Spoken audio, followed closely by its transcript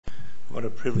What a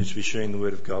privilege to be sharing the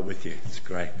Word of God with you. It's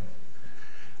great.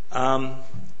 Now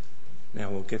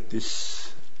we'll get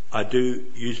this. I do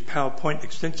use PowerPoint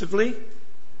extensively.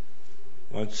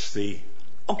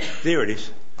 There it is.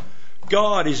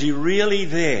 God, is He really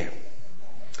there?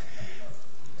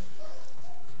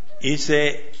 Is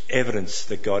there evidence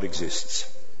that God exists?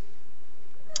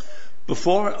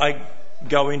 Before I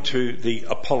go into the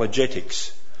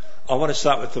apologetics, I want to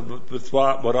start with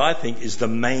what I think is the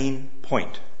main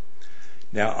point.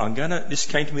 Now, this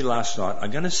came to me last night.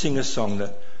 I'm going to sing a song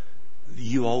that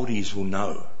you oldies will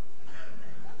know.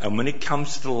 And when it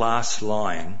comes to the last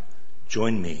line,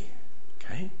 join me.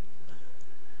 Okay?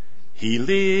 He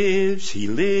lives,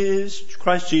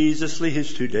 Christ Jesus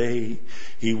lives today.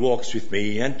 He walks with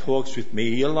me and talks with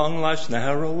me along life's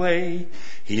narrow way.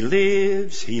 He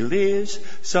lives,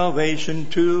 salvation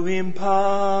to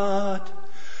impart.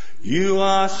 You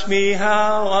ask me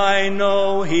how I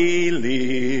know He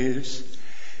lives.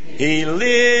 He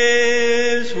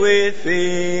lives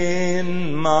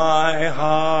within my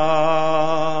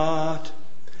heart.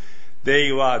 There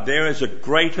you are. There is a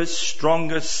greater,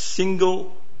 stronger,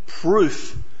 single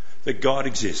proof that God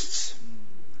exists.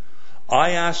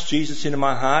 I asked Jesus into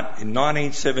my heart in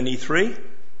 1973,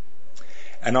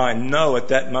 and I know at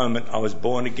that moment I was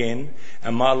born again,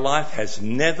 and my life has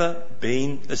never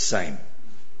been the same.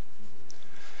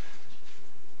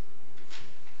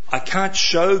 I can't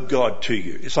show God to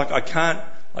you. It's like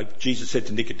like Jesus said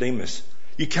to Nicodemus,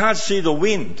 you can't see the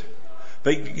wind,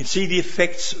 but you can see the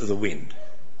effects of the wind.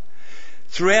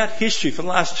 Throughout history, for the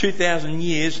last 2,000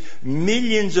 years,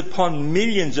 millions upon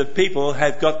millions of people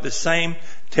have got the same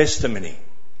testimony.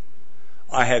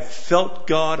 I have felt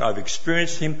God, I've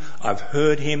experienced Him, I've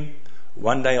heard Him.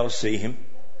 One day I'll see Him.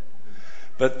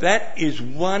 But that is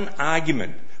one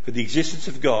argument for the existence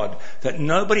of God that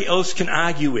nobody else can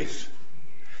argue with.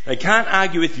 They can't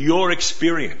argue with your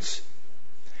experience.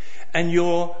 And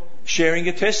you're sharing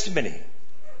a testimony.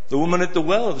 The woman at the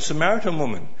well, the Samaritan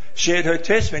woman, shared her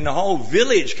testimony. The whole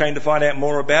village came to find out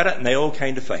more about it, and they all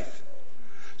came to faith.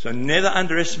 So never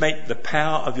underestimate the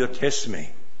power of your testimony.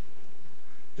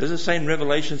 Does it say in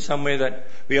Revelation somewhere that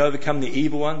we overcome the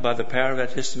evil one by the power of our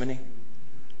testimony?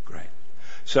 Great.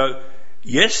 So,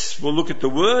 yes, we'll look at the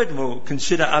Word, and we'll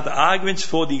consider other arguments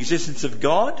for the existence of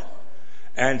God,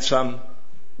 and some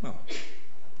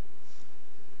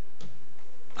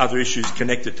other issues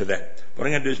connected to that. What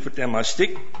I'm going to do is put down my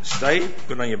stick. Stay.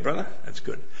 Good on you, brother. That's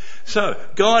good. So,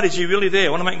 God, is He really there? I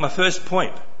want to make my first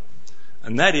point.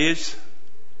 And that is,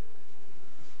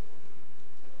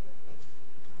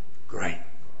 great.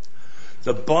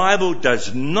 The Bible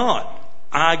does not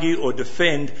argue or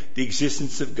defend the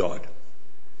existence of God.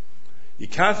 You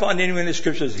can't find anywhere in the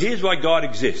Scriptures, here's why God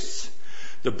exists.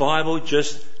 The Bible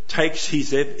just takes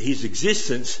His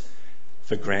existence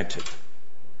for granted.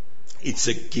 It's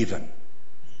a given.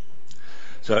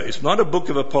 So it's not a book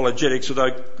of apologetics,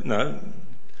 although,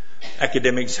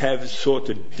 academics have sought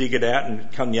to dig it out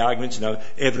and come the arguments,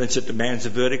 Evidence That Demands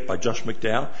a Verdict by Josh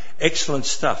McDowell. Excellent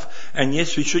stuff. And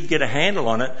yes, we should get a handle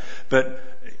on it, but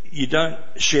you don't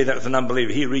share that with an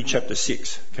unbeliever. Here, read chapter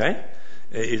 6, okay?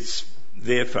 It's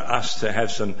there for us to have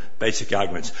some basic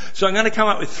arguments. So I'm going to come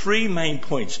up with 3 main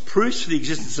points. Proofs for the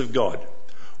existence of God.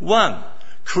 1,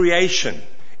 creation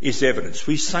is evidence.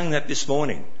 We sang that this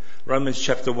morning. Romans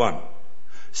chapter 1.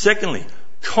 Secondly,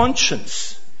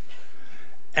 conscience.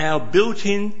 Our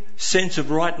built-in sense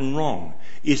of right and wrong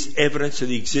is evidence of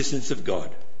the existence of God.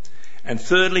 And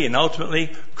thirdly and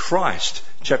ultimately, Christ,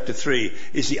 chapter 3,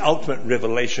 is the ultimate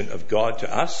revelation of God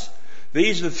to us.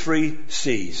 These are the 3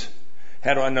 C's.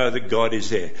 How do I know that God is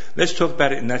there? Let's talk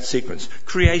about it in that sequence.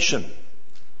 Creation.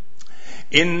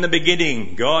 In the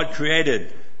beginning, God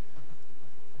created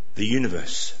the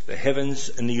universe, the heavens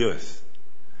and the earth.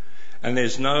 And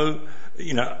there's no,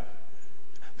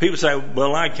 people say,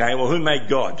 who made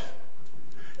God?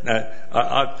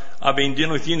 I've been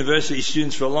dealing with university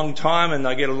students for a long time, and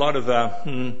I get a lot of,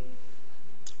 I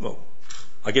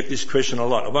get this question a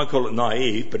lot. I won't call it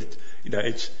naive, but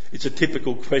it's a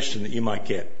typical question that you might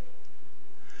get.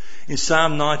 In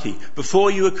Psalm 90,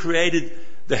 before you were created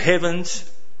the heavens,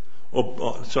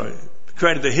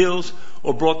 created the hills,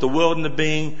 or brought the world into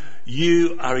being,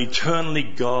 you are eternally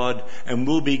God and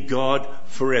will be God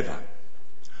forever.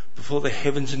 Before the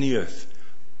heavens and the earth,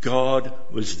 God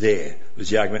was there, was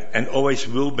the argument, and always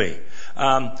will be.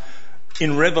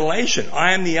 In Revelation,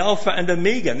 I am the Alpha and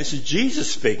Omega, and this is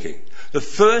Jesus speaking. The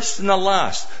first and the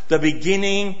last, the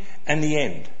beginning and the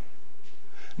end.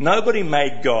 Nobody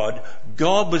made God.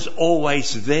 God was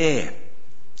always there.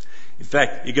 In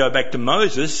fact, you go back to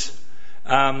Moses,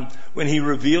 when he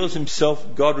reveals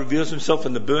himself, God reveals himself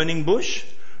in the burning bush.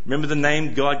 Remember the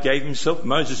name God gave himself?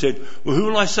 Moses said, well, who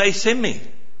will I say send me?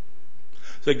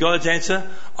 So God's answer,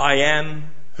 I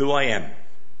am who I am.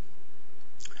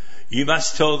 You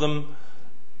must tell them,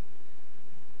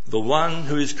 the one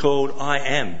who is called I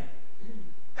am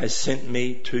has sent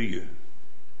me to you.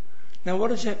 Now what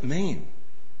does that mean?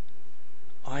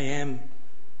 I am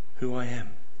who I am.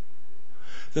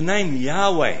 The name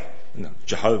Yahweh, no,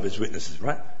 Jehovah's Witnesses,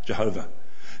 right? Jehovah.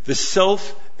 The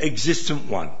self-existent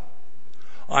one.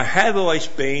 I have always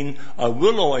been, I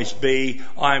will always be,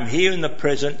 I am here in the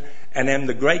present and am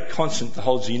the great constant that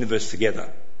holds the universe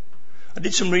together. I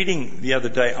did some reading the other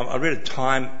day. I read a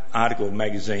Time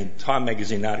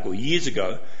magazine article years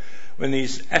ago when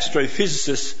these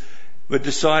astrophysicists were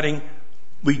deciding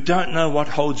we don't know what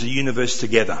holds the universe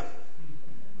together.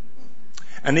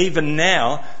 And even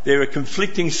now, there are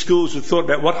conflicting schools of thought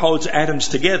about what holds atoms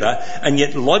together, and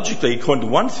yet logically, according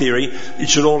to one theory, it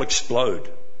should all explode.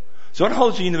 So what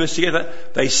holds the universe together,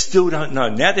 they still don't know.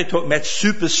 Now they're talking about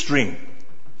superstring.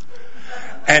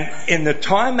 And in the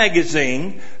Time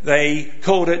magazine, they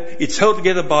called it, it's held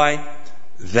together by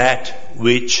that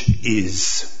which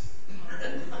is.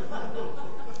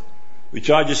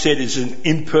 Which I just said is an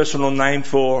impersonal name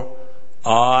for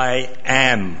I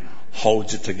am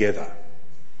holds it together.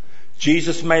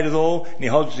 Jesus made it all, and he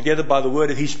holds it together by the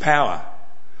word of his power.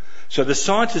 So the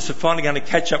scientists are finally going to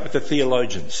catch up with the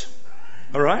theologians.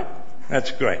 All right?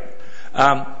 That's great.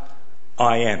 I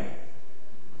am.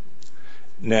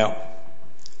 Now,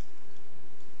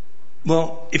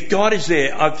 well, if God is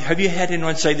there, have you had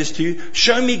anyone say this to you?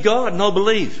 Show me God and I'll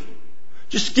believe.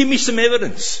 Just give me some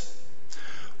evidence.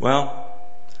 Well,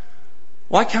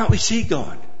 why can't we see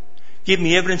God? Give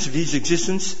me evidence of his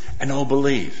existence and I'll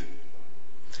believe.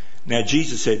 Now,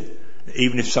 Jesus said,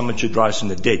 even if someone should rise from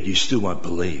the dead, you still won't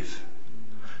believe.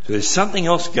 So there's something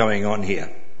else going on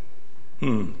here.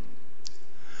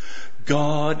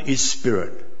 God is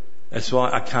spirit. That's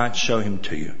why I can't show him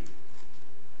to you.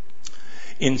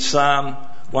 In Psalm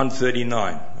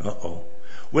 139,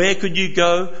 where could you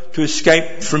go to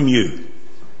escape from you?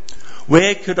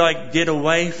 Where could I get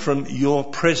away from your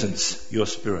presence, your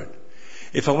spirit?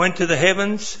 If I went to the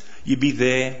heavens, you'd be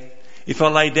there. If I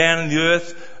lay down in the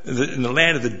earth, in the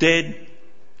land of the dead,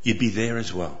 you'd be there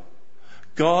as well.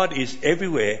 God is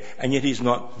everywhere, and yet he's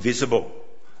not visible.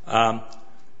 Can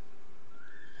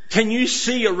you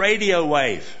see a radio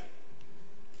wave?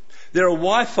 There are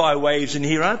Wi-Fi waves in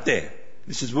here, aren't there?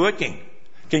 This is working.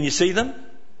 Can you see them?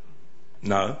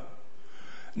 No.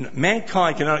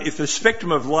 Mankind can only, if the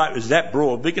spectrum of light is that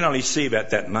broad, we can only see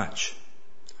about that much.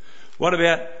 What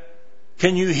about,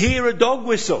 can you hear a dog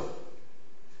whistle?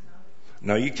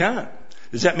 No, you can't.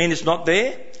 Does that mean it's not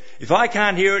there? If I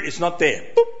can't hear it, it's not there.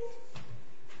 Boop.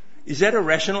 Is that a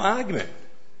rational argument?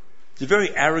 It's a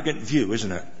very arrogant view,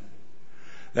 isn't it?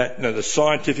 That, the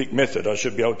scientific method, I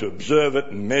should be able to observe it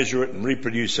and measure it and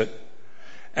reproduce it.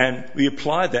 And we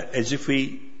apply that as if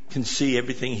we can see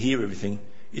everything, hear everything.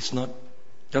 It's not,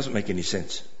 doesn't make any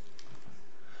sense.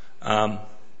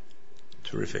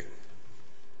 Terrific.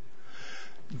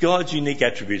 God's unique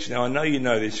attributes. Now I know you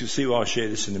know this, you'll see why I'll share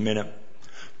this in a minute.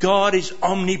 God is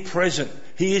omnipresent.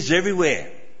 He is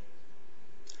everywhere.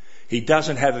 He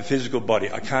doesn't have a physical body.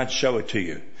 I can't show it to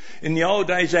you. In the old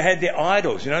days they had their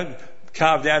idols,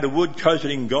 carved out of wood,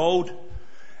 coated in gold.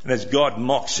 And as God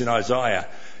mocks in Isaiah,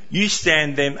 you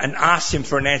stand them and ask them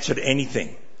for an answer to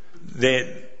anything.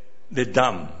 They're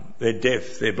dumb, they're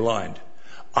deaf, they're blind.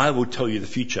 I will tell you the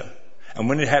future. And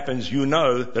when it happens, you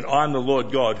know that I'm the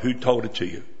Lord God who told it to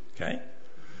you. Okay?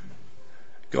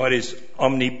 God is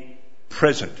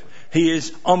omnipresent. He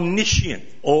is omniscient,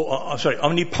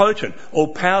 omnipotent,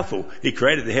 all-powerful. He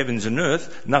created the heavens and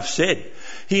earth, enough said.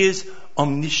 He is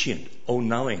omniscient,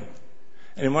 all-knowing.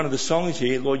 And in one of the songs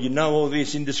here, Lord, you know all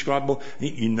this indescribable.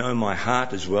 You know my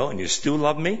heart as well, and you still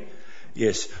love me.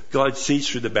 Yes, God sees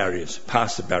through the barriers,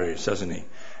 past the barriers, doesn't he?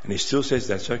 And he still says,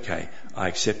 that's okay, I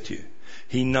accept you.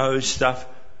 He knows stuff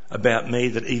about me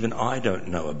that even I don't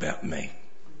know about me.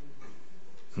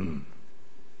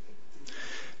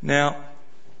 Now,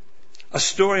 a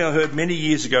story I heard many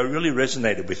years ago really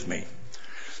resonated with me.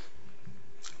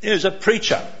 There was a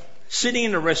preacher sitting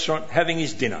in a restaurant having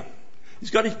his dinner. He's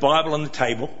got his Bible on the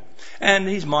table and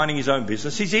he's minding his own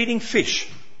business. He's eating fish.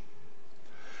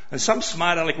 And some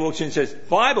smart aleck walks in and says,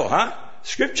 Bible, huh?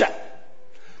 Scripture.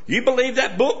 You believe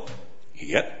that book?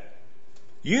 Yep.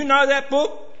 You know that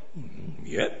book?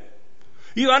 Yep.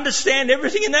 You understand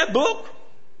everything in that book?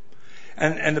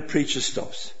 And the preacher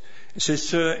stops. He says,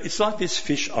 sir, it's like this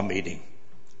fish I'm eating.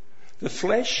 The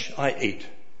flesh I eat,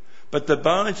 but the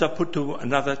bones I put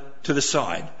to the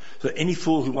side, so that any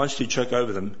fool who wants to choke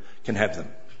over them can have them.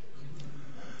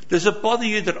 Does it bother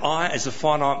you that I, as a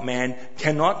finite man,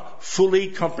 cannot fully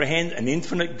comprehend an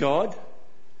infinite God?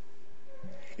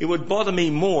 It would bother me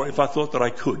more if I thought that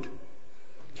I could.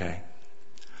 Okay.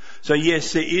 So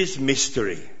yes, there is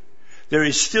mystery. There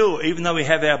is still, even though we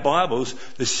have our Bibles,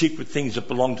 the secret things that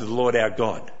belong to the Lord our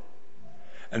God.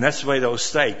 And that's the way they'll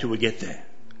stay till we get there.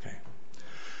 Okay.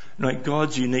 Now,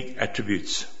 God's unique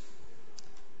attributes.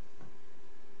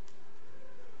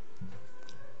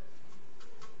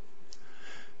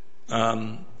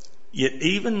 Yet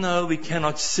even though we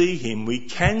cannot see him, we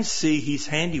can see his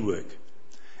handiwork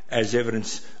as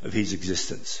evidence of his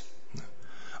existence.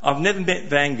 I've never met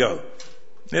Van Gogh.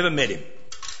 Never met him.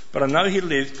 But I know he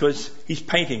lived because his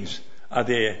paintings are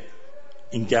there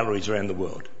in galleries around the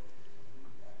world.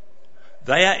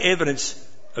 They are evidence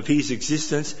of his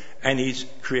existence and his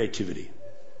creativity.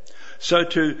 So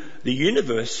to the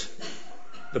universe,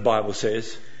 the Bible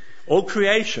says, all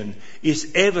creation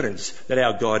is evidence that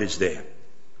our God is there.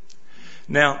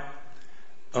 Now,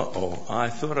 I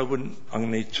thought I wouldn't. I'm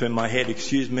going to turn my head.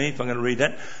 Excuse me if I'm going to read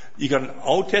that. You've got an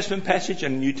Old Testament passage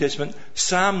and a New Testament.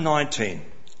 Psalm 19.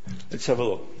 Let's have a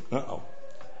look.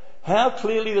 How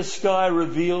clearly the sky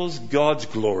reveals God's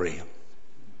glory.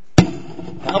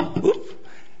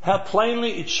 How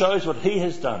plainly it shows what he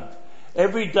has done.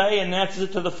 Every day announces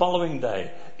it to the following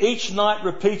day. Each night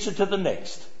repeats it to the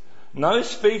next. No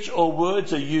speech or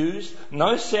words are used.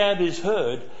 No sound is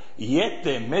heard. Yet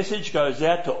their message goes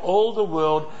out to all the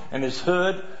world and is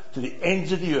heard to the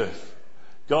ends of the earth.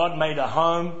 God made a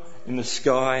home in the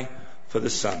sky for the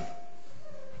sun.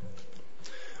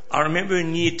 I remember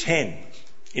in year 10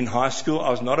 in high school, I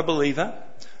was not a believer.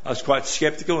 I was quite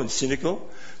sceptical and cynical.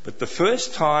 But the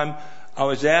first time I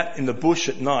was out in the bush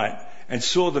at night and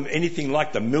saw them anything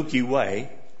like the Milky Way,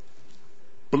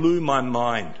 blew my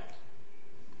mind.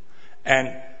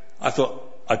 And I thought,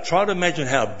 I try to imagine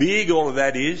how big all of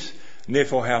that is, and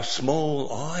therefore how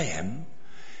small I am,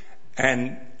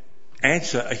 and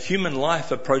answer, a human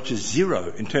life approaches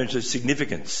zero in terms of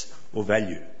significance or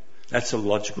value. That's a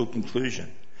logical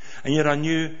conclusion. And yet I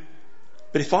knew,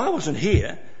 but if I wasn't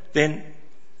here, then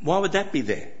why would that be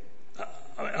there?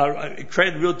 It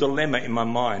created a real dilemma in my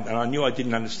mind, and I knew I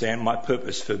didn't understand my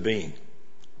purpose for being.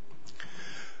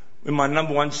 When my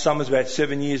number one son was about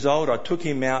 7 years old, I took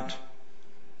him out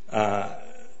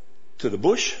to the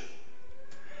bush,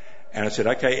 and I said,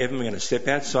 okay, Evan, we're going to step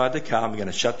outside the car and we're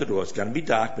going to shut the door. It's going to be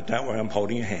dark, but don't worry, I'm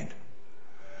holding your hand.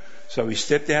 So we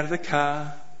stepped out of the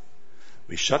car,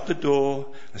 we shut the door.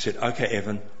 I said, okay,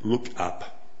 Evan, look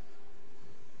up.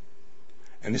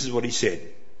 And this is what he said.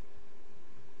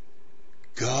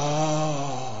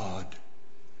 God.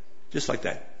 Just like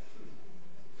that.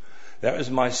 That was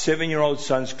my 7-year-old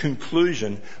son's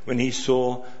conclusion when he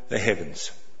saw the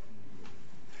heavens.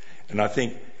 And I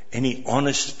think any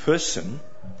honest person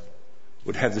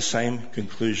would have the same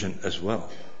conclusion as well.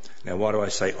 Now, why do I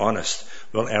say honest?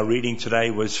 Well, our reading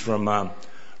today was from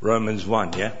Romans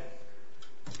 1, yeah?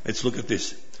 Let's look at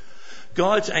this.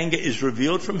 God's anger is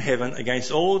revealed from heaven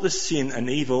against all the sin and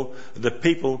evil of the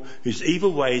people whose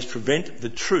evil ways prevent the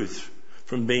truth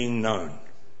from being known.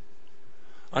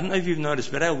 I don't know if you've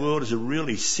noticed, but our world is a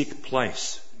really sick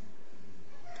place.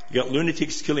 You've got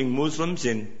lunatics killing Muslims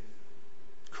in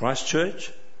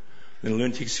Christchurch, and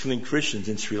lunatics killing Christians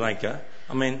in Sri Lanka.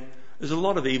 I mean, there's a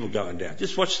lot of evil going down.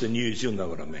 Just watch the news, you'll know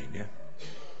what I mean, yeah?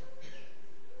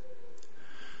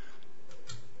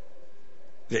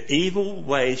 The evil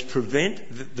ways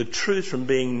prevent the truth from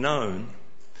being known.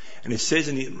 And it says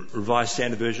in the Revised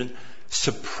Standard Version,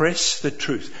 suppress the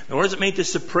truth. Now, what does it mean to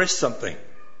suppress something?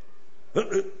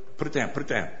 Put it down, put it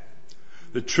down.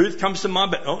 The truth comes to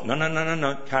mind, but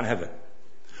no, can't have it.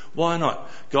 Why not?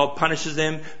 God punishes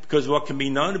them because what can be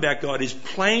known about God is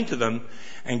plain to them,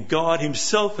 and God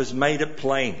himself has made it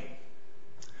plain.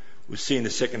 We'll see in the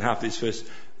second half of this verse,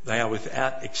 they are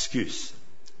without excuse.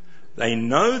 They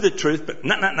know the truth, but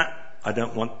no, I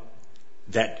don't want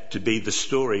that to be the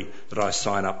story that I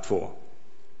sign up for.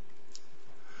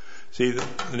 See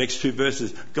the next two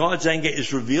verses. God's anger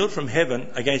is revealed from heaven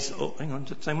against... Oh, hang on, is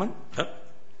that the same one? Oh.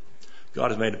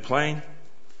 God has made it plain.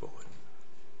 Forward.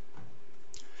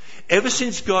 Ever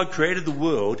since God created the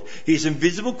world, his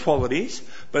invisible qualities,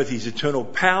 both his eternal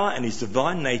power and his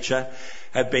divine nature,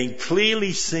 have been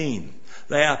clearly seen.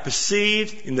 They are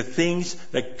perceived in the things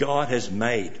that God has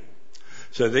made.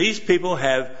 So these people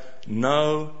have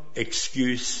no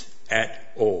excuse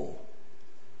at all.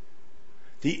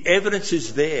 The evidence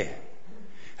is there.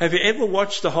 Have you ever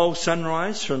watched the whole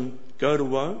sunrise from Go to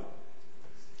Woe?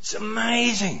 It's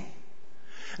amazing.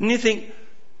 And you think,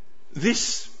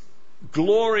 this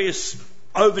glorious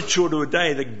overture to a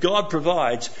day that God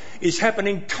provides is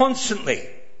happening constantly.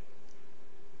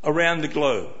 around the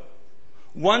globe.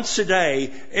 Once a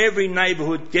day, every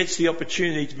neighbourhood gets the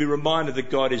opportunity to be reminded that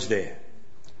God is there.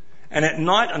 And at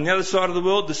night, on the other side of the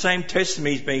world, the same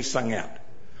testimony is being sung out.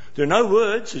 There are no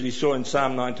words, as we saw in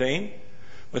Psalm 19,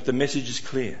 but the message is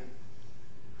clear.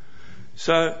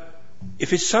 So,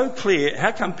 if it's so clear,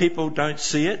 how come people don't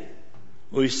see it?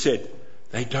 Well, he said,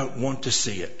 they don't want to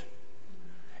see it.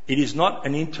 It is not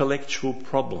an intellectual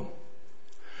problem.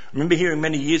 I remember hearing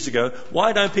many years ago,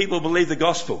 why don't people believe the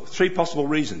gospel? 3 possible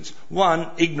reasons.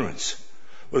 1, ignorance.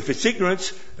 Well, if it's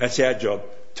ignorance, that's our job.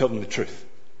 Tell them the truth.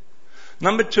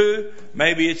 Number 2,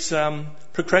 maybe it's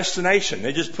procrastination.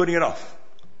 They're just putting it off.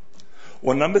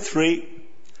 Or number 3,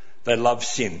 they love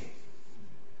sin.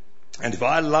 And if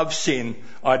I love sin,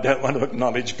 I don't want to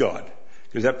acknowledge God,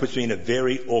 because that puts me in a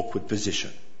very awkward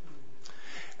position.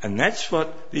 And that's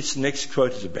what this next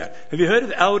quote is about. Have you heard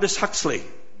of Aldous Huxley?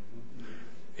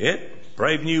 Yeah,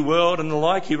 Brave New World and the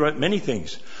like. He wrote many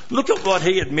things. Look at what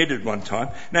he admitted one time.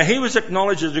 Now, he was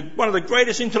acknowledged as one of the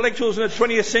greatest intellectuals in the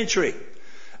 20th century,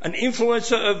 an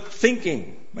influencer of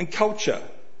thinking and culture.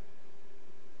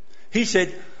 He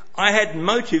said, I had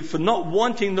motive for not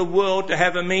wanting the world to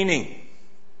have a meaning.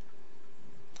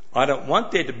 I don't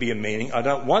want there to be a meaning. I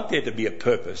don't want there to be a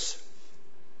purpose.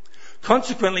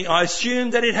 Consequently, I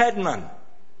assumed that it had none.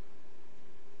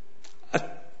 A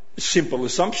simple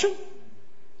assumption.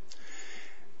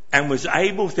 And was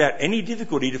able, without any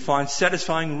difficulty, to find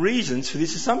satisfying reasons for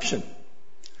this assumption.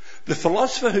 The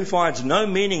philosopher who finds no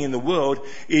meaning in the world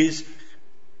is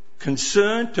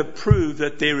concerned to prove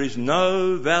that there is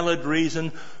no valid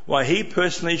reason why he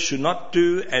personally should not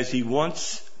do as he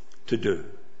wants to do.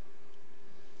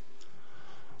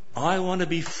 I want to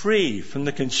be free from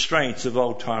the constraints of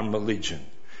old-time religion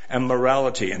and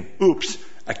morality and,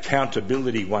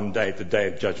 accountability one day at the day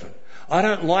of judgment. I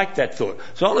don't like that thought.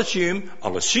 So I'll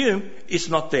assume it's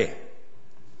not there,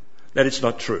 that it's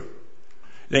not true.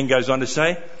 Then goes on to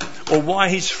say, or why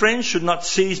his friends should not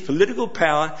seize political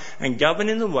power and govern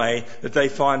in the way that they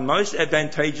find most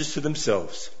advantageous to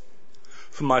themselves.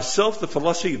 For myself, the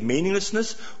philosophy of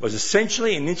meaninglessness was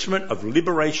essentially an instrument of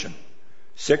liberation,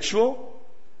 sexual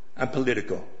and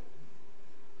political.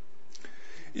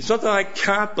 It's not that I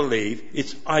can't believe,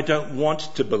 it's I don't want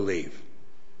to believe.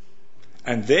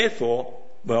 And therefore,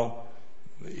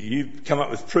 you come up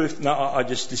with proof. No, I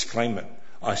just disclaim it.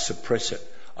 I suppress it.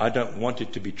 I don't want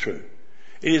it to be true.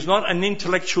 It is not an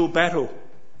intellectual battle,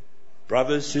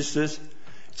 brothers, sisters.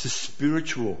 It's a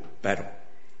spiritual battle.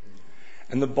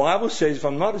 And the Bible says, if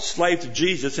I'm not a slave to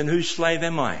Jesus, then whose slave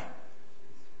am I?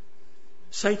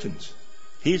 Satan's.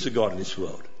 He's the God of this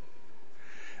world.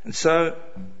 And so,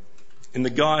 in the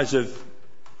guise of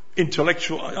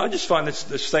intellectual, I just find this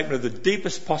the statement of the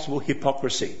deepest possible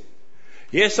hypocrisy.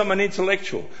 Yes, I'm an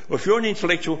intellectual. Well, if you're an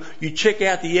intellectual, you check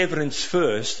out the evidence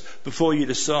first before you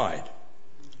decide.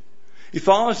 If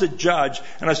I was a judge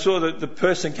and I saw the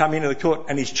person come into the court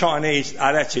and he's Chinese,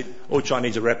 that's it, all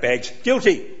Chinese are rat bags,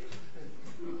 guilty.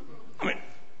 I mean,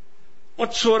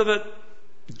 what sort of a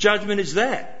judgment is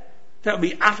that? That would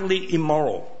be utterly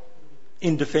immoral,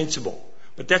 indefensible.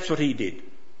 But that's what he did,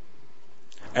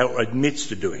 or admits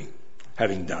to doing,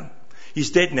 having done. He's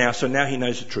dead now, so now he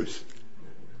knows the truth.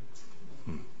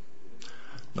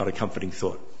 Not a comforting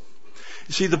thought.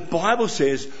 You see, the Bible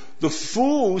says, the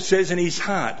fool says in his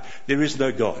heart, there is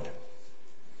no God.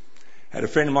 I had a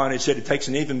friend of mine who said it takes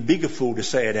an even bigger fool to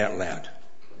say it out loud.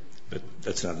 But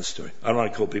that's another story. I don't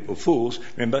want to call people fools.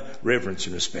 Remember, reverence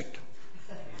and respect.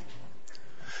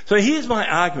 So here's my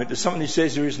argument to someone who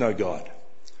says there is no God.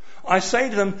 I say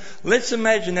to them, let's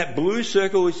imagine that blue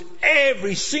circle is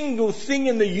every single thing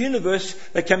in the universe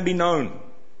that can be known.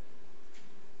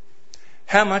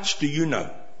 How much do you know?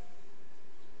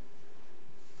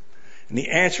 And the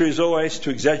answer is always,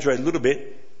 to exaggerate a little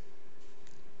bit,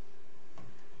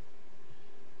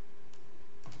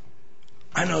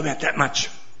 I know about that much.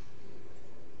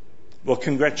 Well,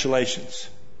 congratulations.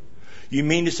 You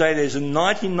mean to say there's a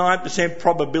 99%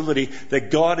 probability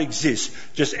that God exists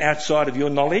just outside of your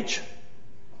knowledge?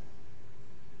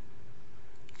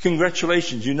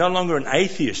 Congratulations. You're no longer an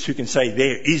atheist who can say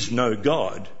there is no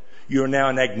God. You're now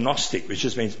an agnostic, which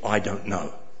just means I don't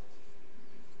know.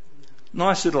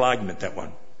 Nice little argument, that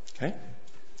one. Okay?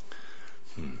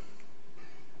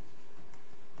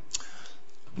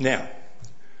 Now,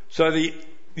 so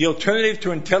the alternative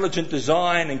to intelligent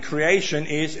design and creation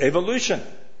is evolution.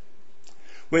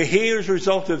 We're here as a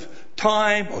result of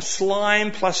time, or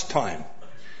slime plus time.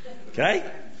 Okay?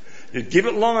 You give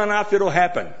it long enough, it'll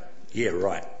happen. Yeah,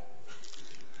 right.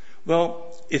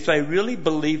 Well, if they really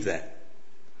believe that,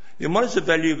 then what is the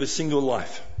value of a single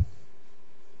life?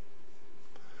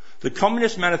 The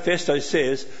Communist Manifesto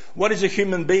says, what is a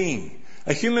human being?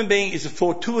 A human being is a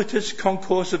fortuitous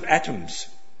concourse of atoms.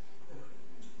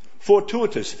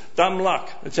 Fortuitous, dumb luck.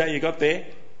 That's how you got there.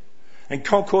 And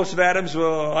concourse of atoms,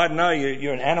 well, I don't know,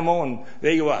 you're an animal and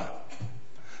there you are.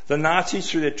 The Nazis,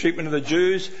 through their treatment of the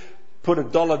Jews, put a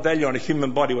dollar value on a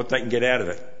human body, what they can get out of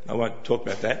it. I won't talk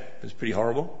about that. It's pretty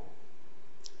horrible.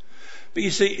 But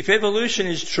you see, if evolution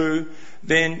is true,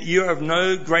 then you're of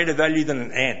no greater value than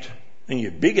an ant. And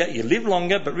you're bigger, you live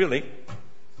longer, but really,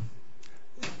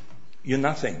 you're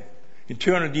nothing. In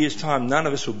 200 years' time, none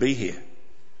of us will be here.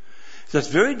 So it's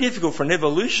very difficult for an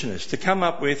evolutionist to come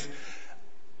up with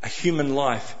a human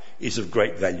life is of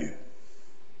great value.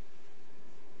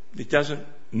 It doesn't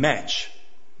match.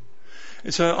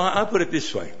 And so I put it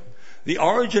this way. The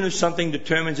origin of something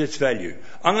determines its value.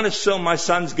 I'm going to sell my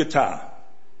son's guitar.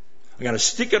 I'm going to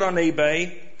stick it on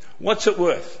eBay. What's it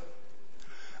worth?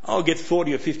 I'll get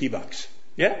 40 or 50 bucks.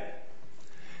 Yeah?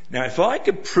 Now, if I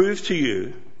could prove to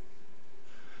you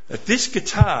that this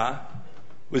guitar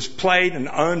was played and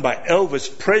owned by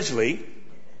Elvis Presley,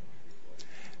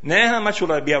 now how much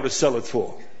would I be able to sell it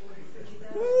for?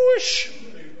 Whoosh!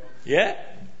 Yeah?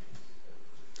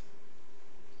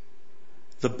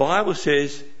 The Bible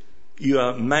says you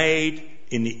are made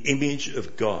in the image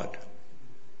of God.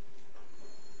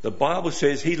 The Bible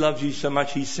says He loves you so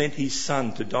much He sent His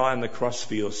Son to die on the cross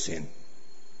for your sin.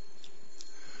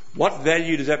 What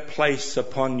value does that place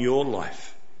upon your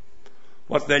life?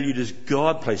 What value does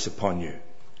God place upon you?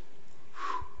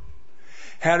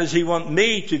 How does He want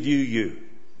me to view you?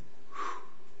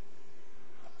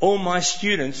 All my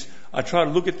students, I try to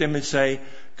look at them and say,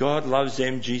 God loves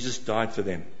them, Jesus died for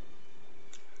them.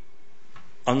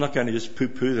 I'm not going to just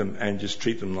poo-poo them and just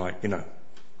treat them like,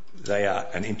 they are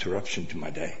an interruption to my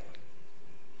day.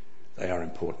 They are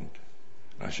important.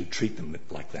 I should treat them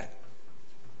like that.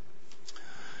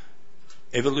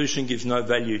 Evolution gives no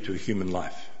value to a human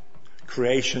life.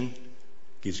 Creation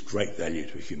gives great value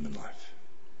to a human life.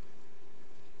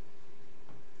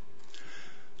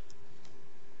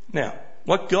 Now,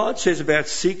 what God says about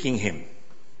seeking Him.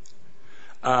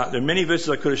 There are many verses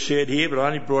I could have shared here, but I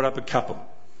only brought up a couple.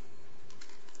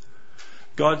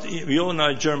 God, we all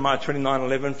know Jeremiah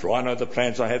 29:11. For I know the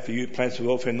plans I have for you, plans for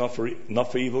welfare, not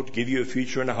for evil, to give you a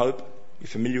future and a hope. You're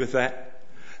familiar with that?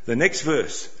 The next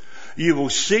verse. You will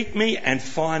seek me and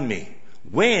find me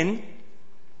when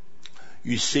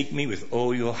you seek me with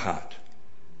all your heart.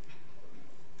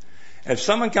 If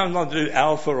someone comes on to do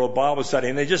Alpha or Bible study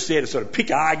and they're just there to sort of pick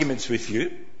arguments with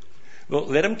you, well,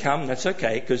 let them come. That's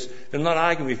okay, because they're not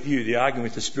arguing with you. They're arguing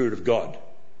with the Spirit of God.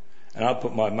 And I'll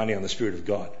put my money on the Spirit of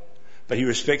God. But He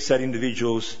respects that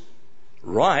individual's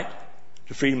right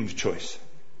to freedom of choice.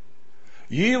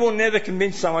 You will never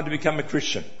convince someone to become a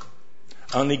Christian.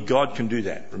 Only God can do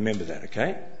that. Remember that,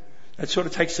 okay? That sort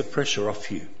of takes the pressure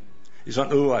off you. It's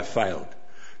not, I failed.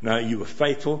 No, you were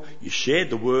faithful, you shared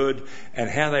the word, and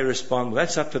how they respond, well,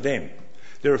 that's up to them.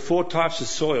 There are 4 types of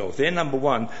soil. If they're number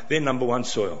one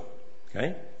soil.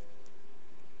 Okay?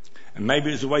 And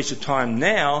maybe it's a waste of time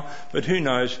now, but who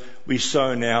knows, we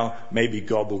sow now, maybe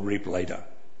God will reap later.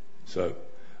 So,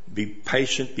 be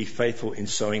patient, be faithful in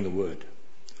sowing the word.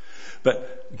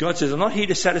 But God says, I'm not here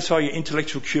to satisfy your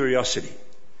intellectual curiosity.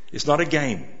 It's not a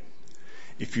game.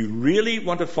 If you really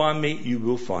want to find me, you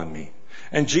will find me.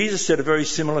 And Jesus said a very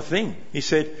similar thing. He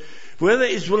said, whoever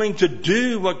is willing to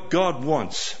do what God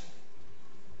wants,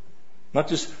 not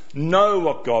just know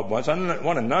what God wants. I don't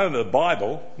want to know the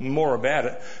Bible, more about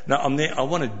it. No, I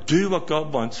want to do what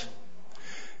God wants.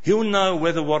 He'll know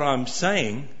whether what I'm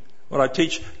saying, what I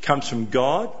teach, comes from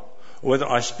God or whether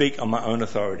I speak on my own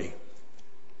authority.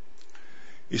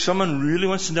 If someone really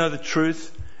wants to know the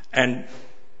truth and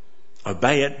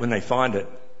obey it when they find it,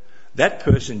 that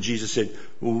person, Jesus said,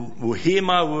 will hear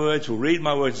my words, will read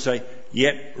my words and say,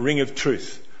 yep, ring of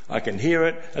truth. I can hear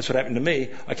it. That's what happened to me.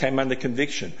 I came under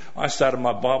conviction. I started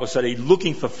my Bible study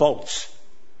looking for faults.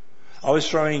 I was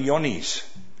throwing yonnies,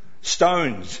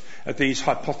 stones at these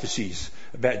hypotheses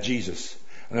about Jesus.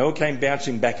 And they all came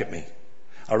bouncing back at me.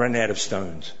 I ran out of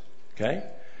stones. Okay?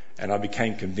 And I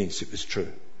became convinced it was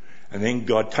true. And then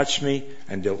God touched me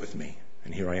and dealt with me.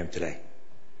 And here I am today.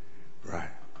 Right.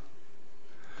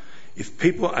 If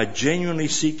people are genuinely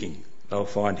seeking, they'll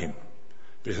find Him.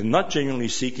 But if they're not genuinely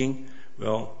seeking,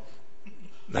 well,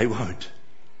 they won't.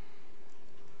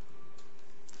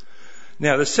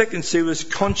 Now, the second C was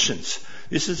conscience.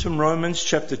 This is from Romans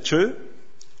chapter 2.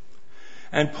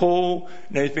 And Paul,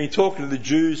 he's been talking to the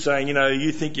Jews saying,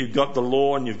 you think you've got the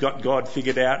law and you've got God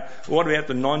figured out. What about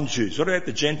the non-Jews? What about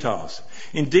the Gentiles?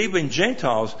 Indeed, when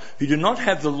Gentiles who do not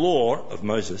have the law of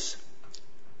Moses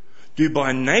do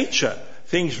by nature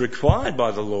things required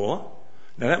by the law.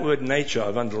 Now that word nature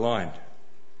I've underlined.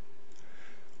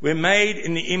 We're made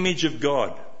in the image of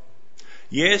God.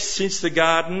 Yes, since the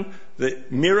garden, the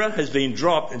mirror has been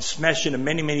dropped and smashed into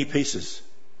many, many pieces.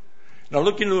 And I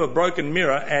look into a broken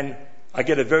mirror and I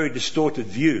get a very distorted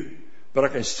view, but I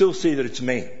can still see that it's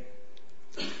me.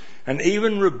 And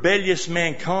even rebellious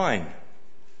mankind,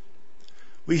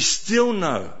 we still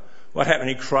know what happened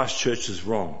in Christchurch was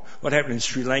wrong. What happened in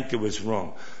Sri Lanka was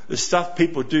wrong. The stuff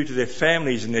people do to their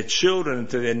families and their children and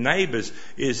to their neighbours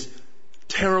is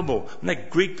terrible. And that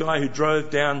Greek guy who drove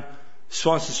down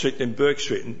Swanston Street and Burke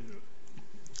Street and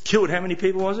killed how many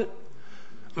people was it?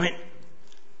 I mean,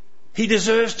 he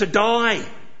deserves to die.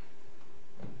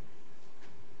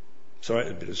 Sorry,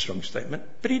 a bit of a strong statement,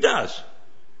 but he does.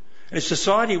 And if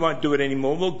society won't do it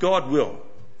anymore, well, God will.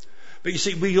 But you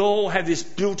see, we all have this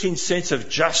built-in sense of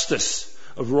justice,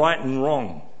 of right and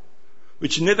wrong,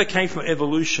 which never came from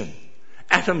evolution.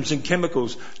 Atoms and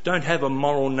chemicals don't have a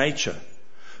moral nature.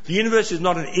 The universe is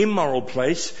not an immoral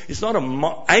place. It's not a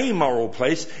amoral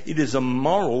place. It is a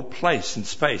moral place in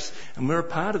space. And we're a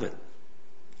part of it.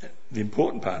 The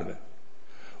important part of it.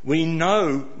 We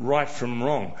know right from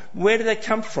wrong. Where do they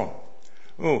come from?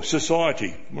 Oh,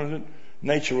 society. What is it?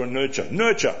 Nature or nurture?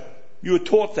 Nurture. You were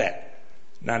taught that.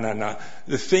 No.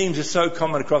 The themes are so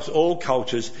common across all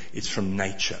cultures. It's from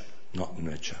nature, not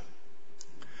nurture.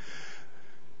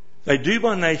 They do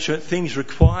by nature things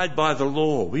required by the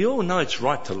law. We all know it's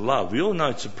right to love. We all know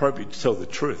it's appropriate to tell the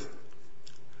truth.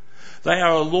 They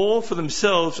are a law for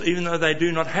themselves, even though they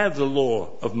do not have the law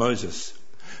of Moses.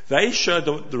 They show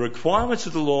that the requirements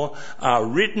of the law are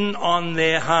written on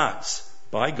their hearts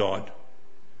by God.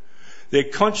 Their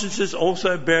consciences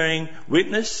also bearing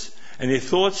witness, and their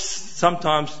thoughts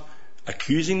sometimes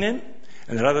accusing them,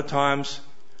 and at other times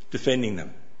defending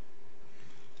them.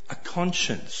 A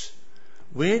conscience.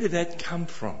 Where did that come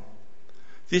from?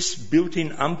 This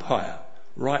built-in umpire,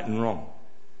 right and wrong.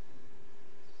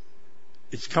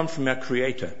 It's come from our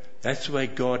Creator. That's the way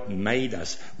God made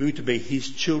us. We were to be His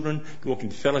children, to walk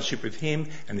in fellowship with Him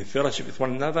and in fellowship with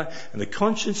one another. And the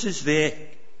conscience is there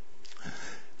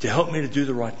to help me to do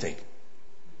the right thing.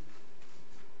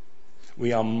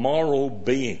 We are moral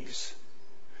beings.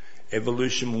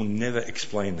 Evolution will never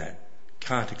explain that.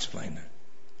 Can't explain that.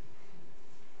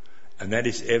 And that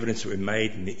is evidence that we're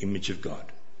made in the image of God.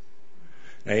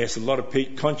 Now, yes, a lot of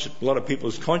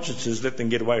people's consciences let them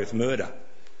get away with murder.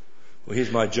 Well,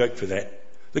 here's my joke for that.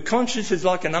 The conscience is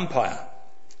like an umpire,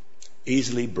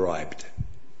 easily bribed.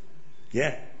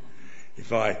 Yeah.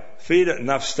 If I feed it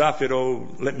enough stuff, it'll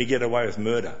let me get away with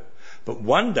murder. But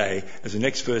one day, as the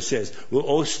next verse says, we'll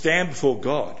all stand before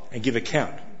God and give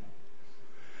account.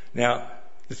 Now,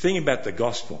 the thing about the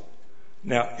gospel,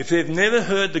 now, if they've never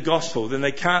heard the gospel, then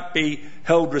they can't be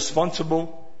held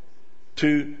responsible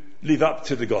to live up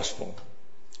to the gospel.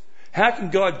 How can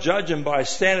God judge them by a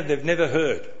standard they've never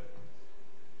heard?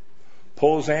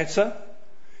 Paul's answer,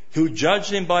 He'll judge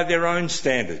them by their own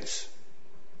standards.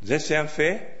 Does that sound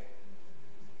fair?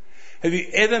 Have you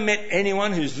ever met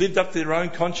anyone who's lived up to their own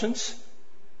conscience?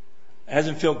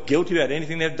 Hasn't felt guilty about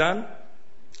anything they've done?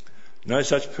 No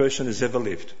such person has ever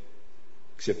lived,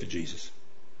 except for Jesus.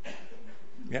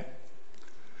 Yeah?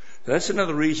 So that's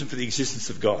another reason for the existence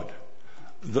of God.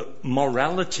 The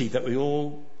morality that we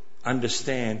all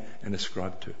understand and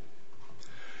ascribe to.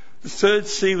 The third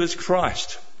C was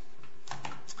Christ.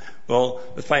 Well,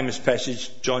 the famous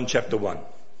passage, John chapter 1.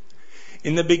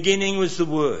 In the beginning was the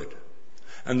Word,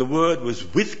 and the Word was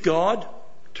with God,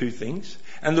 two things,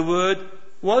 and the Word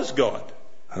was God.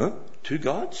 Huh? Two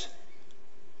gods?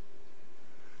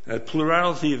 The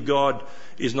plurality of God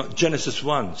is not Genesis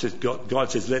 1. Says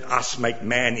God says, let us make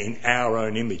man in our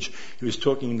own image. He was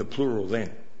talking in the plural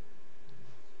then.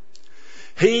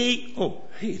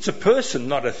 It's a person,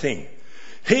 not a thing.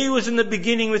 He was in the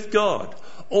beginning with God.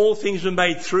 All things were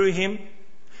made through Him,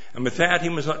 and without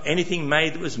Him was not anything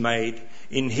made that was made.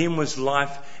 In Him was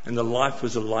life, and the life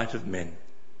was the light of men.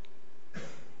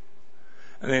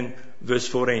 And then verse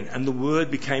 14, and the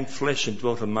Word became flesh and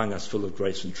dwelt among us, full of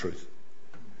grace and truth.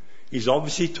 He's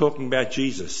obviously talking about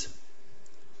Jesus.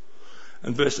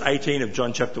 And verse 18 of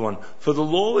John chapter 1, for the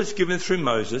law was given through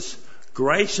Moses,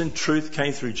 grace and truth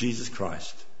came through Jesus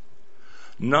Christ.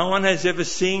 No one has ever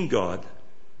seen God,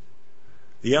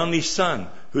 the only Son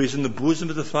who is in the bosom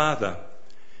of the Father.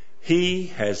 He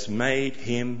has made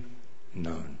Him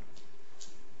known.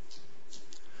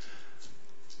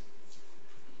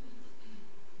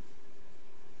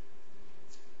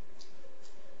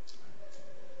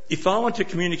 If I want to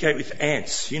communicate with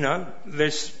ants,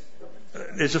 there's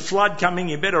a flood coming,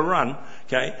 you better run,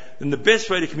 okay? Then the best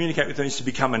way to communicate with them is to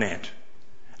become an ant.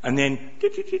 And then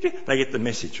they get the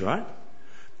message, right?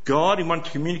 God, He wanted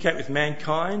to communicate with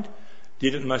mankind,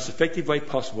 did it in the most effective way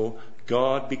possible.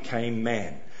 God became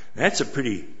man. That's a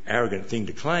pretty arrogant thing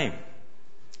to claim.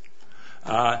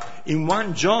 In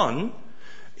 1 John,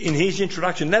 in his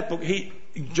introduction, that book,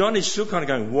 John is still kind of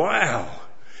going, wow.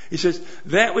 He says,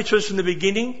 that which was from the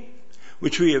beginning,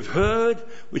 which we have heard,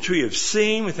 which we have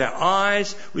seen with our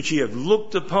eyes, which we have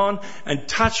looked upon and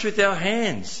touched with our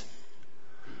hands.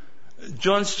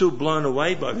 John's still blown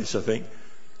away by this, I think,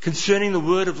 concerning the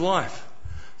word of life.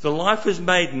 The life was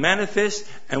made manifest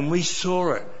and we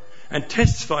saw it and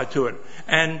testified to it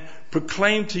and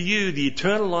proclaimed to you the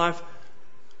eternal life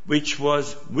which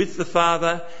was with the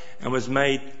Father and was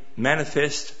made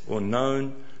manifest or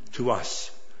known to us.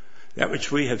 That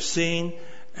which we have seen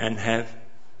and have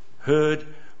heard,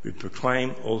 we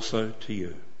proclaim also to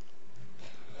you.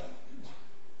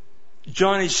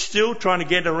 John is still trying to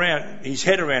get his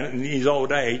head around it in his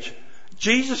old age.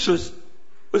 Jesus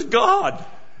was God.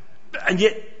 And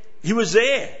yet He was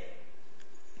there.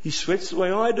 He sweats the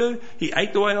way I do. He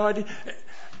ate the way I do.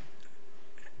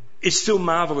 It's still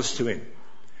marvellous to Him.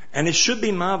 And it should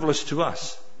be marvellous to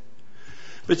us.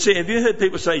 But see, have you heard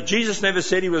people say, Jesus never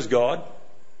said He was God?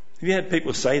 Have you had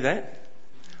people say that?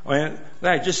 I mean,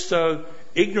 they're just so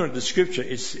ignorant of the Scripture.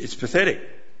 It's pathetic.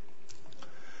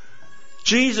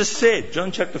 Jesus said,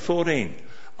 John chapter 14,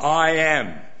 I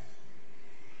am.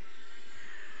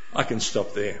 I can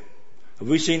stop there. Have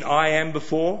we seen I am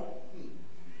before?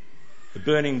 The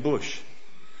burning bush.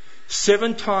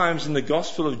 7 times in the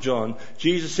Gospel of John,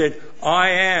 Jesus said, I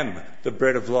am the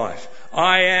bread of life.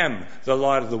 I am the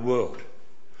light of the world.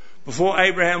 Before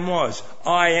Abraham was,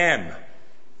 I am.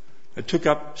 They took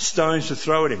up stones to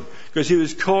throw at Him because He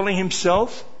was calling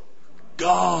Himself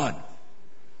God.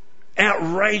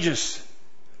 Outrageous.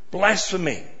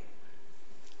 Blasphemy.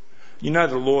 You know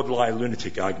the Lord lie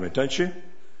lunatic argument, don't you?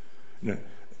 No.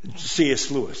 C.S.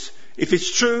 Lewis. If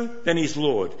it's true, then He's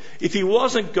Lord. If He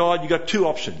wasn't God, you've got 2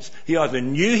 options. He either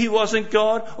knew He wasn't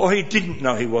God or He didn't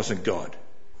know He wasn't God.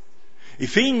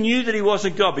 If He knew that He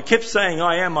wasn't God but kept saying,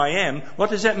 I am, what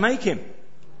does that make Him?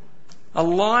 A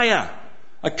liar.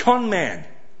 A con man.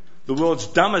 The world's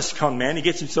dumbest con man. He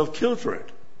gets himself killed for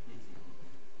it.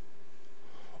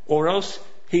 Or else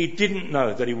He didn't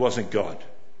know that He wasn't God.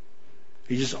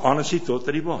 He just honestly thought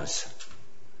that He was.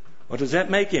 What does that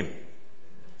make Him?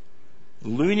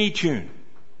 Looney Tune.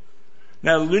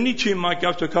 Now, Looney Tune might go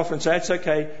up to a coffin and say, it's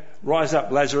okay, rise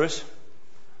up, Lazarus.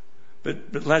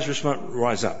 But Lazarus won't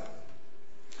rise up.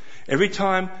 Every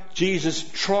time Jesus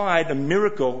tried a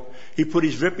miracle, He put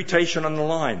His reputation on the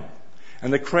line.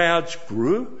 And the crowds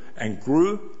grew and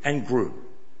grew and grew.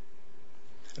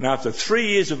 And after 3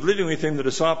 years of living with Him, the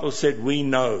disciples said, we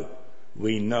know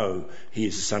He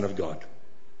is the Son of God.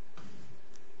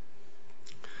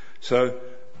 So,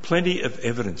 plenty of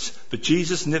evidence. But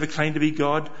Jesus never claimed to be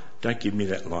God. Don't give me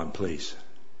that line, please.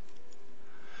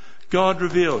 God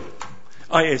revealed.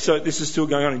 Oh yeah, so this is still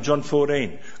going on in John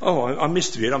 14. Oh, I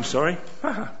missed a bit, I'm sorry.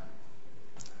 I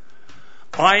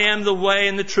am the way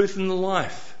and the truth and the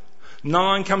life. No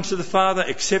one comes to the Father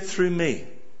except through me.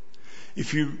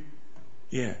 If you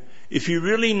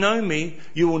really know me,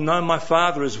 you will know my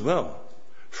Father as well.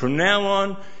 From now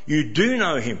on, you do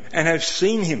know Him and have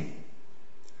seen Him.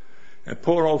 And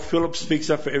poor old Philip speaks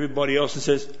up for everybody else and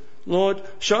says, Lord,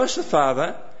 show us the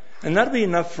Father and that'll be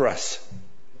enough for us.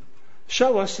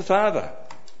 Show us the Father.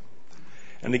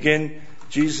 And again,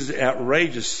 Jesus'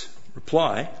 outrageous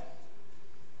reply,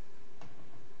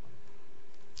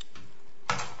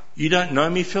 you don't know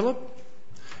me, Philip?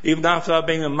 Even after I've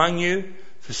been among you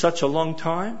for such a long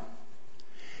time?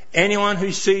 Anyone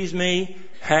who sees me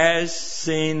has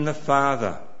seen the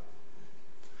Father.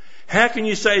 How can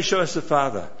you say, show us the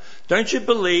Father? Don't you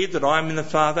believe that I'm in the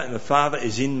Father and the Father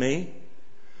is in me?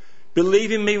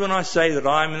 Believe in me when I say that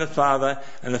I'm in the Father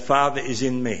and the Father is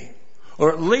in me.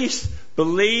 Or at least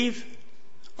believe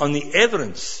on the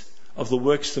evidence of the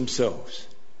works themselves.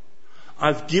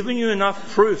 I've given you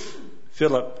enough proof,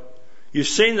 Philip. You've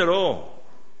seen it all.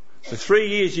 For 3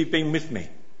 years you've been with me.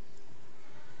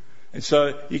 And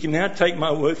so you can now take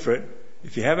my word for it.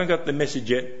 If you haven't got the message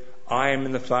yet, I am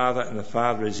in the Father and the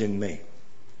Father is in me.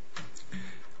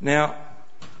 Now,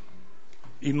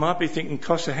 you might be thinking,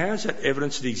 Costa, how is that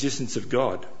evidence of the existence of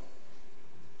God?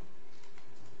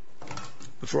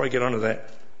 Before I get on to that,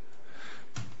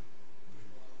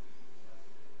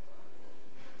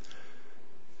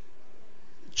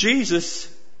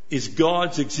 Jesus is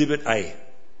God's exhibit A.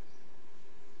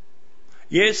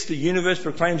 Yes, the universe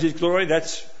proclaims His glory.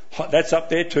 That's up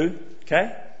there too.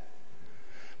 Okay?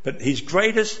 But His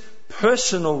greatest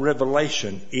personal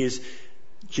revelation is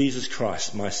Jesus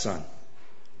Christ, my son.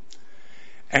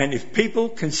 And if people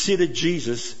consider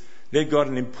Jesus, they've got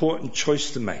an important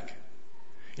choice to make.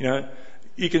 You know,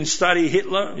 you can study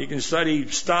Hitler, you can study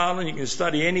Stalin, you can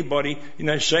study anybody, you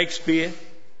know, Shakespeare,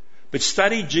 but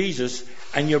study Jesus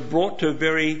and you're brought to a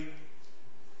very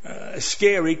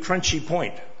scary, crunchy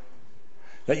point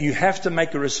that you have to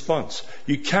make a response.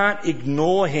 You can't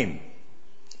ignore him.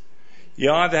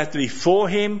 You either have to be for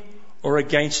him or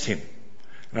against him.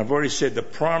 And I've already said the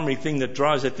primary thing that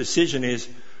drives that decision is,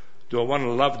 do I want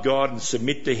to love God and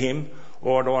submit to him,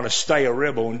 or do I want to stay a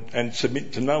rebel and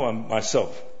submit to no one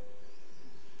myself?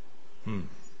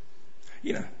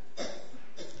 You know,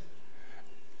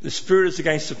 the spirit is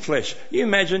against the flesh. You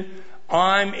imagine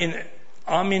I'm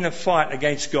in a fight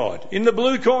against God. In the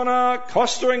blue corner,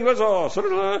 Costa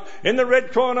Inglesos. In the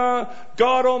red corner,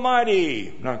 God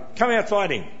Almighty. No, come out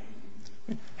fighting.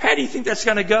 How do you think that's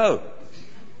going to go?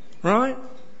 Right?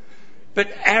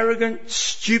 But arrogant,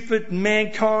 stupid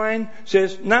mankind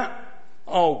says, nah,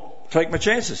 I'll take my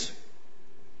chances.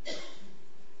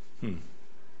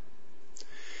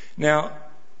 Now,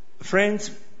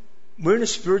 friends, we're in a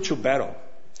spiritual battle.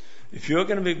 If you're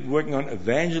going to be working on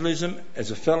evangelism as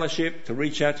a fellowship to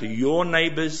reach out to your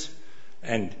neighbours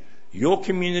and your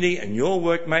community and your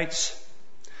workmates,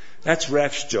 that's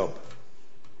Raf's job.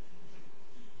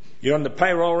 You're on the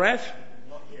payroll, Raf?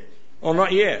 Not yet. Oh,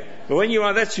 not yet. But when you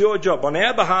are, that's your job. On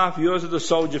our behalf, yours are the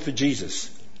soldier for Jesus.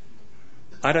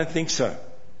 I don't think so.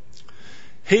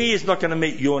 He is not going to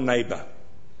meet your neighbour.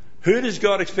 Who does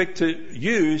God expect to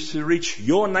use to reach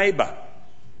your neighbour?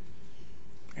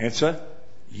 Answer,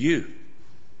 you.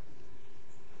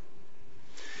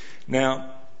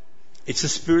 Now, it's a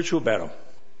spiritual battle.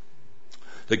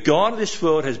 The God of this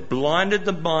world has blinded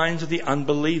the minds of the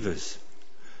unbelievers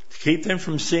to keep them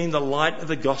from seeing the light of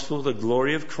the gospel of the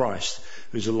glory of Christ,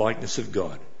 who is the likeness of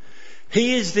God.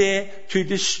 He is there to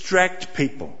distract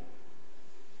people.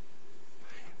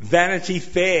 Vanity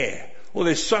Fair. Well,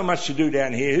 there's so much to do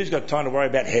down here. Who's got time to worry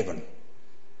about heaven?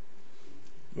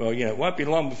 Well, you know, it won't be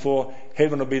long before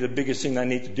heaven will be the biggest thing they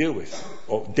need to deal with.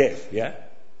 Or death, yeah?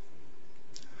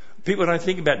 People don't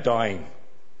think about dying.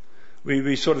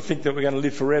 We sort of think that we're going to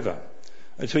live forever.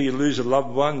 Until you lose a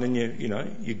loved one, then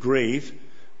you grieve.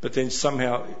 But then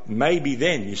somehow, maybe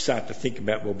then you start to think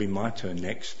about, will be my turn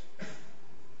next.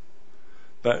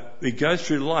 But we go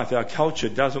through life. Our culture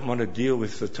doesn't want to deal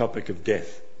with the topic of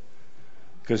death.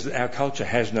 Because our culture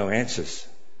has no answers.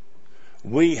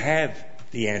 We have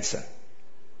the answer.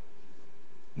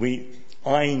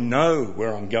 I know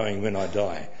where I'm going when I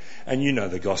die. And you know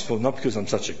the gospel, not because I'm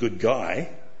such a good guy,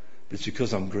 but it's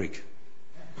because I'm Greek.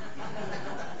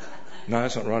 No,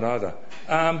 that's not right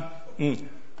either.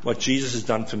 What Jesus has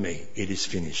done for me, it is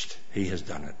finished. He has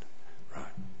done it. Right.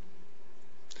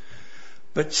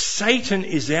 But Satan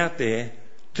is out there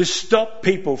to stop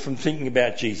people from thinking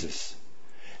about Jesus.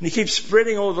 And he keeps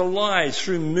spreading all the lies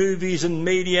through movies and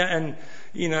media and,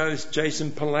 this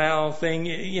Jason Palau thing.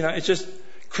 It's just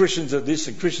Christians are this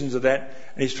and Christians are that.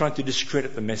 And he's trying to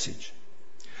discredit the message.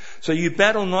 So you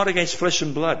battle not against flesh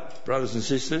and blood, brothers and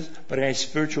sisters, but against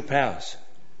spiritual powers.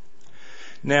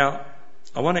 Now,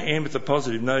 I want to end with a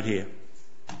positive note here.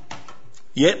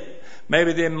 Yep,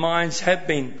 maybe their minds have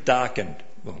been darkened.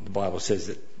 Well, the Bible says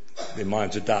that their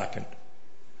minds are darkened.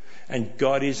 And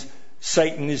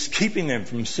Satan is keeping them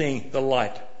from seeing the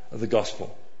light of the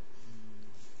gospel.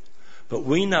 But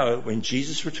we know when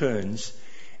Jesus returns,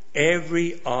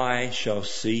 every eye shall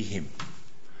see him.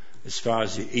 As far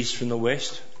as the east from the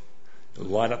west, he'll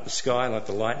light up the sky like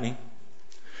the lightning.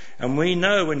 And we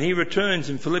know when he returns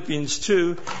in Philippians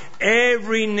 2,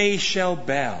 every knee shall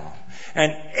bow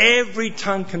and every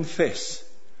tongue confess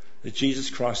that Jesus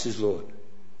Christ is Lord.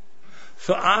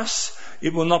 For us,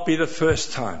 it will not be the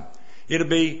first time. It'll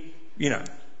be,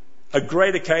 a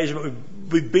great occasion,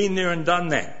 but we've been there and done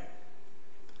that.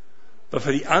 But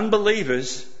for the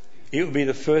unbelievers, it will be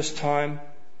the first time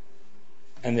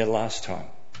and their last time.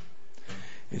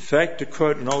 In fact, to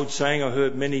quote an old saying I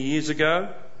heard many years ago,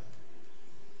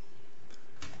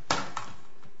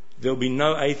 there'll be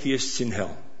no atheists in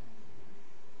hell.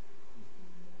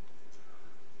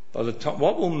 By the time,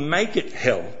 what will make it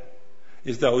hell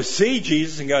is they will see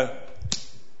Jesus and go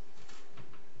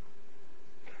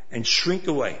and shrink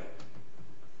away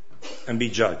and be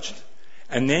judged,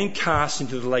 and then cast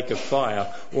into the lake of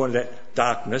fire or into that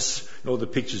darkness, all the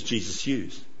pictures Jesus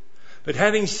used. But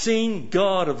having seen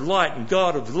God of light and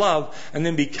God of love and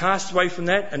then be cast away from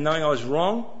that and knowing I was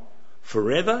wrong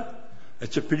forever,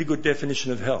 that's a pretty good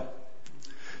definition of hell.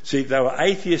 See, they were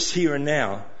atheists here and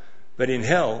now, but in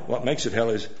hell, what makes it hell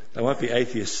is they won't be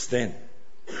atheists then.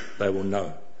 They will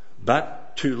know.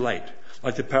 But too late.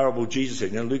 Like the parable Jesus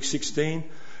said, Luke 16,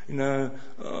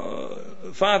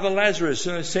 Father Lazarus,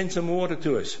 send some water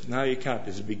to us. No, you can't.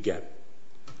 There's a big gap.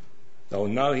 They'll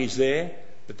know he's there,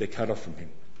 but they're cut off from him.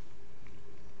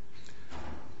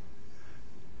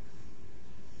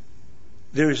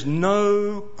 There is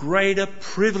no greater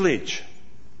privilege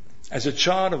as a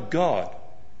child of God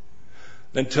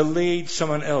than to lead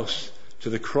someone else to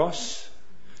the cross,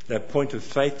 that point of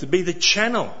faith, to be the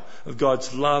channel of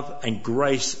God's love and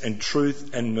grace and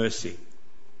truth and mercy.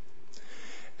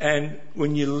 And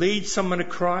when you lead someone to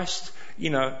Christ,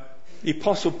 the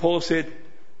Apostle Paul said,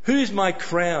 who's my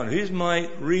crown? Who's my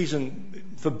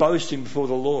reason for boasting before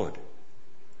the Lord?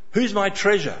 Who's my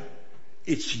treasure?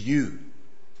 It's you.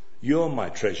 You're my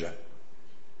treasure.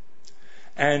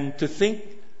 And to think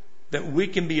that we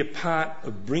can be a part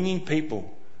of bringing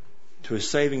people to a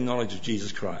saving knowledge of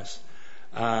Jesus Christ,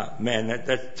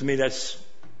 that to me, that's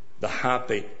the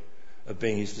heartbeat of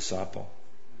being his disciple.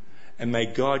 And may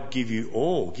God give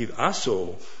us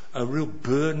all, a real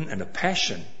burden and a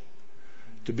passion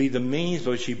to be the means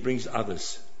by which he brings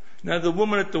others. The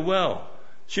woman at the well,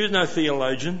 she was no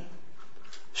theologian.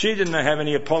 She didn't have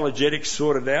any apologetics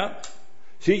sorted out.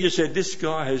 She just said, this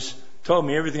guy has told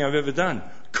me everything I've ever done.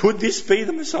 Could this be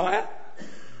the Messiah?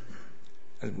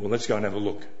 And, well, let's go and have a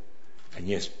look. And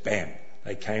yes, bam,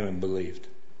 they came and believed.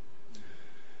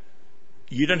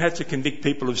 You don't have to convict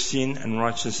people of sin and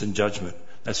righteousness and judgment.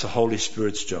 That's the Holy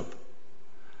Spirit's job.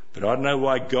 But I don't know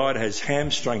why God has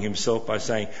hamstrung himself by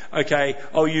saying, okay,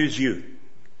 I'll use you.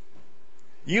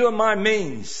 You are my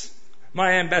means,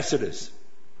 my ambassadors.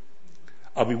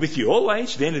 I'll be with you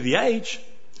always, to the end of the age.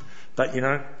 But,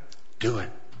 do it.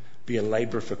 Be a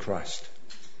labourer for Christ.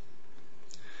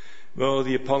 Well,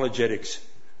 the apologetics.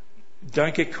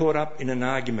 Don't get caught up in an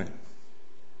argument.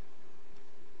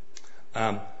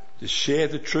 Just share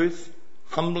the truth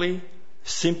humbly,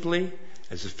 simply,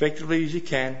 as effectively as you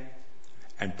can,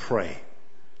 and pray.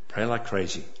 Pray like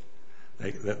crazy.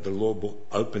 That the Lord will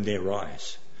open their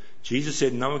eyes. Jesus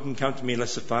said, no one can come to me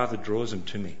unless the Father draws them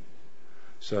to me.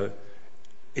 So,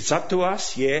 it's up to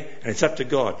us, and it's up to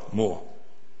God more.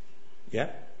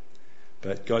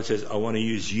 But God says, I want to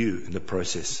use you in the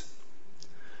process.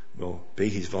 Well, be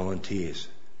his volunteers.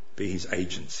 Be his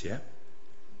agents,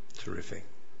 Terrific.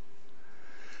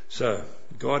 So,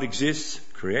 God exists,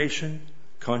 creation,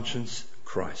 conscience,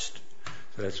 Christ.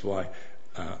 So that's why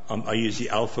I use the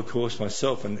Alpha course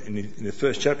myself. And in the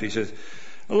first chapter he says,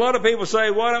 a lot of people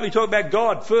say, why don't we talk about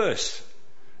God first?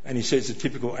 And he says the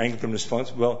typical Anglican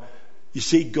response, well, you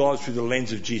see God through the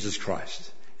lens of Jesus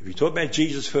Christ. If you talk about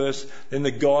Jesus first, then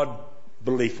the God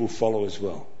belief will follow as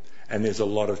well. And there's a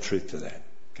lot of truth to that.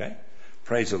 Okay?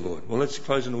 Praise the Lord. Well, let's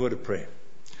close in a word of prayer.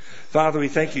 Father, we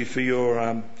thank you for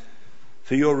your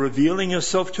revealing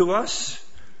yourself to us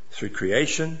through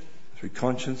creation, through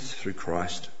conscience, through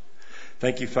Christ.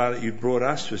 Thank you, Father, that you brought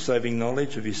us to a saving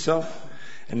knowledge of yourself.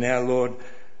 And now, Lord,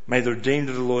 may the redeemed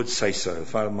of the Lord say so.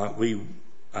 Father, might we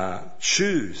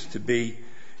choose to be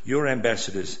your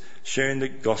ambassadors, sharing the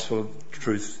gospel of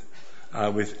truth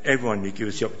with everyone you give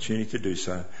us the opportunity to do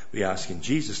so. We ask in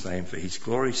Jesus' name for his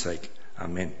glory's sake.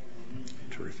 Amen.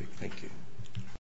 Terrific. Thank you.